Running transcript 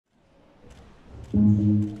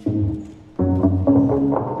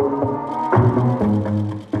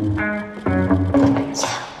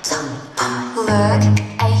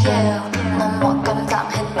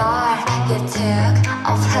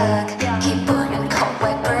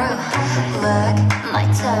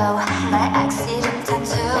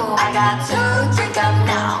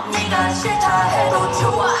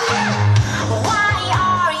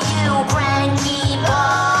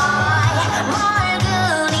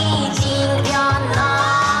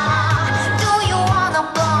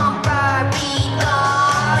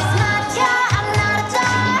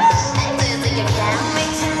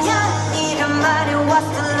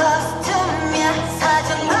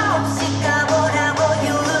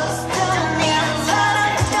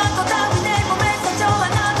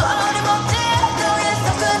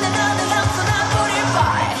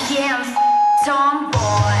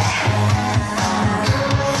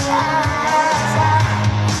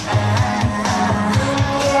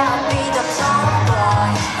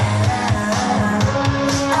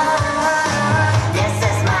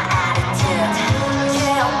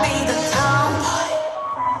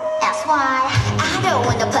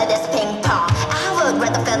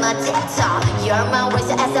You're my voice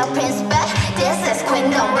as a prince, but this is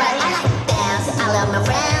queendom, right? I like to dance, I love my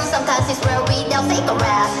friends. Sometimes it's where we don't take a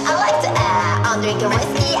rest. I like to act, I'm drinking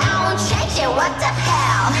whiskey, I won't change it, what the heck?